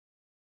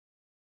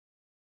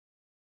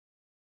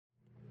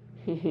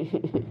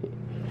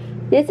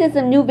This is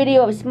a new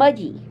video of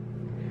Smudgy.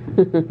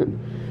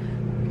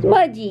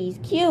 Smudgy's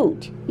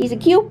cute. He's a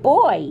cute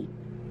boy.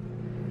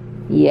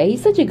 Yeah,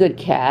 he's such a good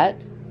cat.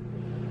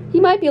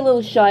 He might be a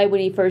little shy when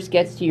he first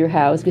gets to your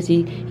house because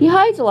he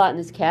hides a lot in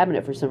this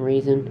cabinet for some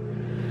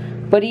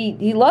reason. But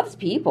he loves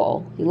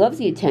people. He loves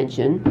the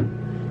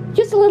attention.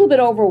 Just a little bit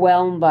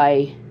overwhelmed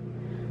by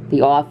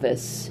the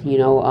office, you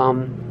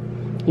know.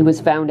 He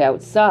was found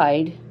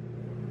outside.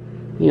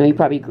 You know, he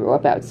probably grew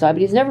up outside,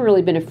 but he's never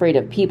really been afraid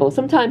of people.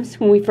 Sometimes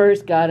when we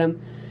first got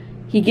him,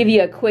 he'd give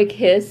you a quick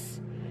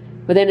hiss,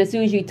 but then as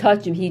soon as you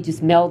touch him, he'd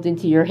just melt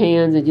into your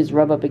hands and just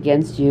rub up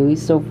against you.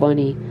 He's so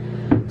funny.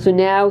 So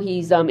now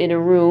he's in a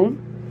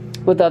room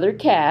with other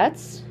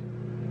cats,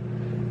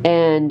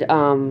 and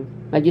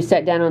I just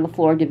sat down on the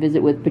floor to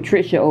visit with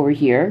Patricia over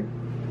here,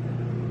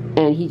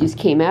 and he just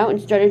came out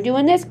and started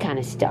doing this kind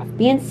of stuff,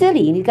 being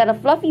silly. And he's got a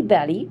fluffy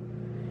belly.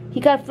 He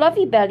got a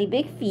fluffy belly,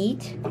 big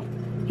feet.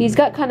 He's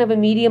got kind of a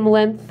medium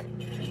length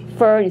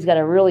fur, and he's got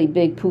a really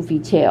big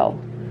poofy tail.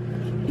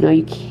 You know,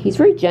 he's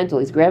very gentle.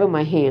 He's grabbing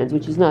my hands,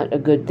 which is not a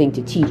good thing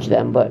to teach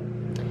them, but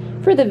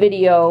for the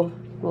video,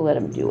 we'll let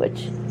him do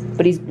it.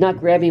 But he's not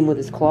grabbing him with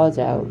his claws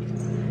out.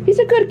 He's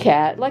a good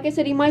cat. Like I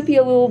said, he might be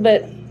a little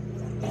bit,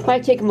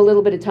 might take him a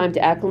little bit of time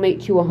to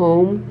acclimate to a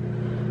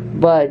home,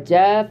 but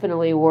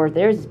definitely worth.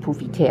 There's his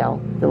poofy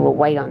tail, the little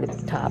white on the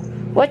top.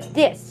 What's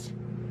this?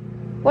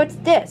 What's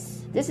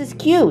this? This is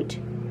cute.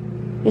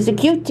 It's a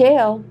cute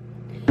tail.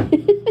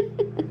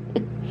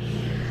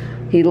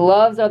 He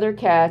loves other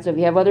cats. So if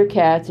you have other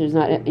cats, there's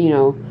not, you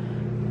know,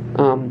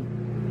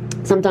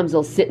 sometimes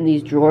they'll sit in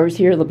these drawers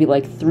here. There'll be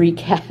like 3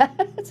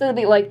 cats. It'll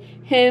be like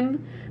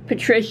him,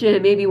 Patricia,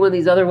 and maybe one of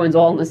these other ones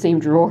all in the same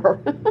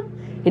drawer.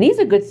 And he's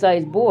a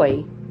good-sized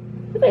boy.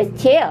 Look at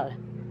his tail.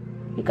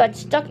 He got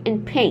stuck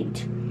in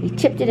paint. He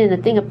tipped it in a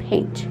thing of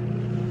paint.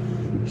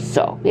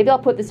 So maybe I'll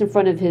put this in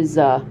front of his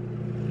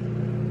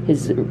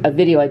a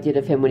video I did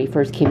of him when he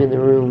first came in the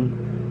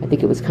room. I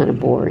think it was kind of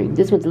boring.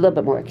 This one's a little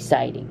bit more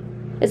exciting.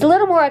 It's a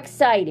little more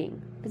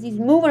exciting because he's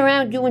moving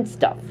around doing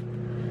stuff.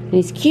 And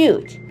he's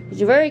cute.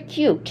 He's very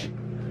cute.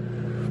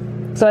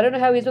 So I don't know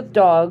how he's with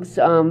dogs.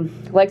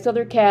 Likes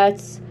other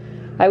cats.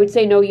 I would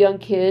say no young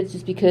kids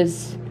just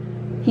because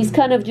he's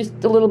kind of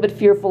just a little bit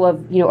fearful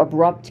of, you know,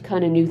 abrupt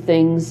kind of new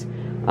things.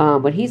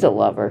 But he's a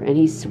lover and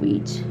he's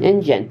sweet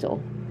and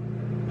gentle.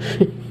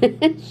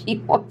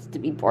 She wants to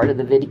be part of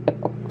the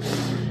video.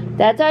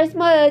 That's our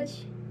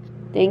Smudge.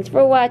 Thanks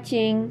for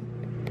watching.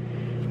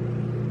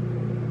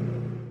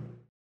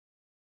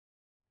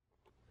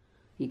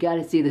 You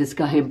gotta see this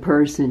guy in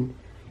person.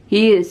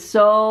 He is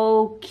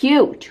so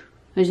cute.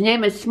 His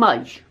name is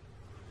Smudge.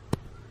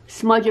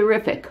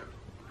 Smudgerific.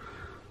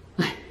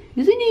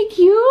 Isn't he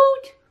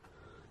cute?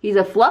 He's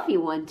a fluffy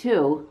one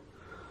too.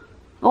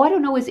 Oh, I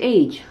don't know his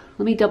age.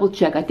 Let me double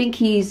check. I think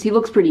he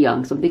looks pretty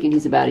young, so I'm thinking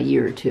he's about a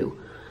year or 2.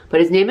 But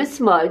his name is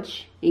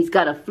Smudge. He's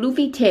got a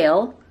floofy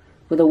tail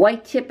with a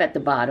white tip at the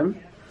bottom.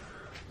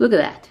 Look at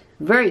that.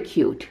 Very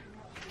cute.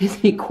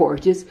 Isn't he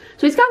gorgeous?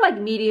 So he's got like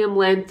medium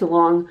length to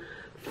long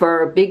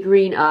fur, big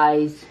green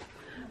eyes.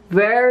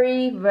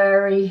 Very,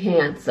 very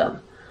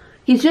handsome.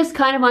 He's just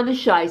kind of on the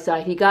shy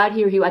side. He got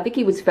here, I think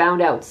he was found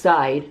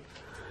outside.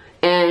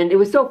 And it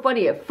was so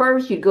funny. At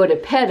first, you'd go to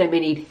pet him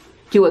and he'd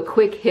do a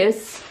quick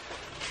hiss.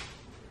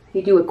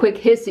 He'd do a quick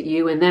hiss at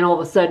you, and then all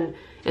of a sudden,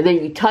 and then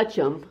you touch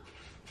him.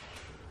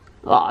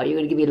 Oh, you're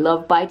going to give me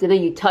love bites? And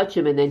then you touch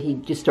him, and then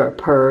he'd just start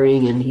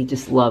purring, and he'd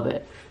just love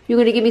it. You're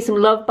going to give me some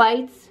love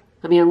bites?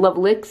 I mean, love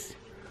licks?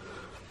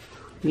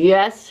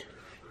 Yes?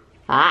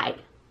 Hi.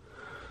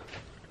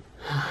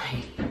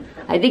 Hi.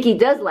 I think he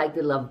does like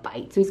the love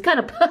bites. So he's kind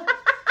of...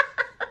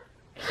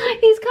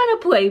 he's kind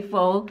of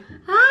playful.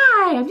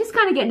 Hi. I'm just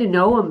kind of getting to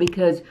know him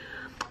because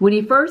when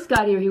he first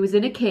got here, he was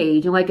in a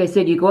cage. And like I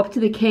said, you go up to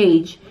the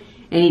cage,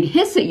 and he'd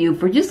hiss at you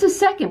for just a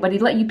second, but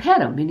he'd let you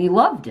pet him, and he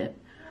loved it.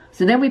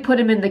 So then we put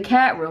him in the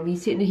cat room.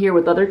 He's sitting here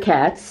with other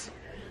cats.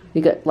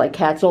 We got like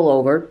cats all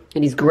over,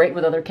 and he's great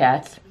with other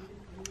cats.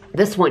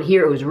 This one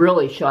here was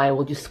really shy.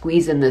 We'll just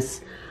squeeze in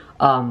this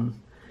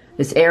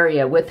this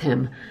area with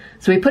him.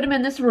 So we put him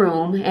in this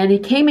room, and he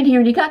came in here,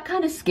 and he got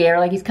kind of scared.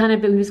 Like he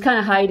was kind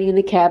of hiding in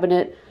the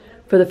cabinet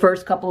for the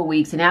first couple of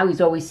weeks, and now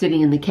he's always sitting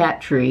in the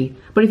cat tree.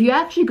 But if you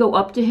actually go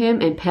up to him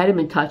and pet him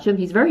and touch him,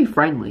 he's very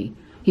friendly.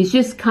 He's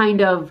just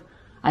kind of,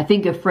 I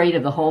think, afraid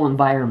of the whole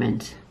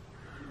environment.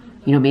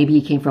 You know, maybe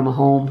he came from a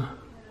home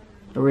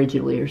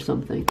originally or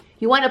something.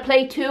 You want to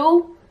play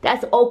too?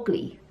 That's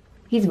Oakley.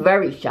 He's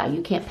very shy.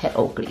 You can't pet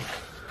Oakley.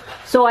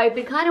 So I've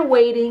been kind of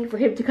waiting for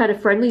him to kind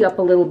of friendly up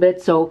a little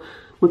bit. So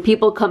when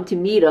people come to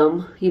meet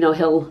him, you know,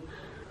 he'll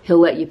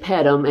let you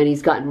pet him, and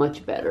he's gotten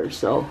much better.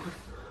 So,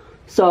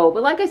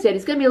 but like I said,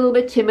 he's going to be a little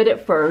bit timid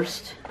at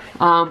first.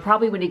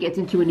 Probably when he gets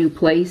into a new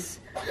place.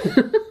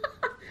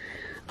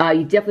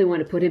 You definitely want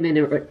to put him in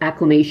an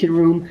acclimation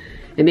room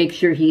and make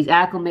sure he's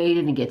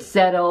acclimated and gets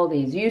settled,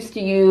 and he's used to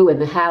you and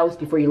the house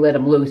before you let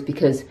him loose,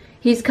 because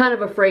he's kind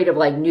of afraid of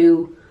like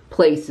new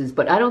places.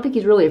 But I don't think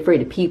he's really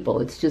afraid of people.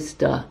 It's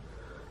just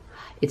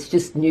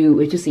new.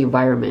 It's just the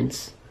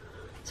environments.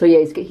 So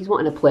yeah, he's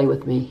wanting to play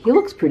with me. He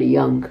looks pretty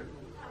young.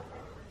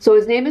 So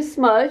his name is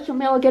Smudge. I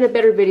mean, I'll get a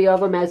better video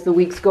of him as the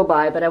weeks go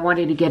by, but I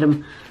wanted to get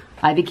him.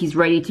 I think he's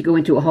ready to go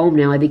into a home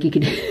now. I think he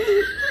could.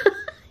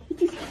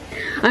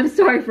 I'm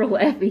sorry for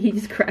laughing. He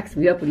just cracks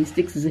me up when he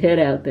sticks his head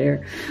out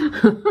there.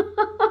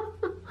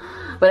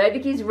 But I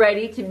think he's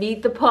ready to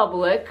meet the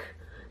public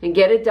and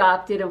get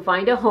adopted and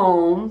find a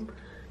home.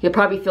 He'll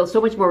probably feel so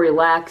much more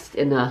relaxed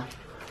in a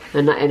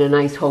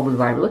nice home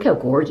environment. Look how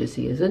gorgeous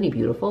he is. Isn't he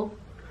beautiful?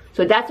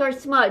 So that's our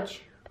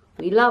Smudge.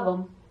 We love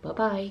him.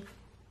 Bye-bye.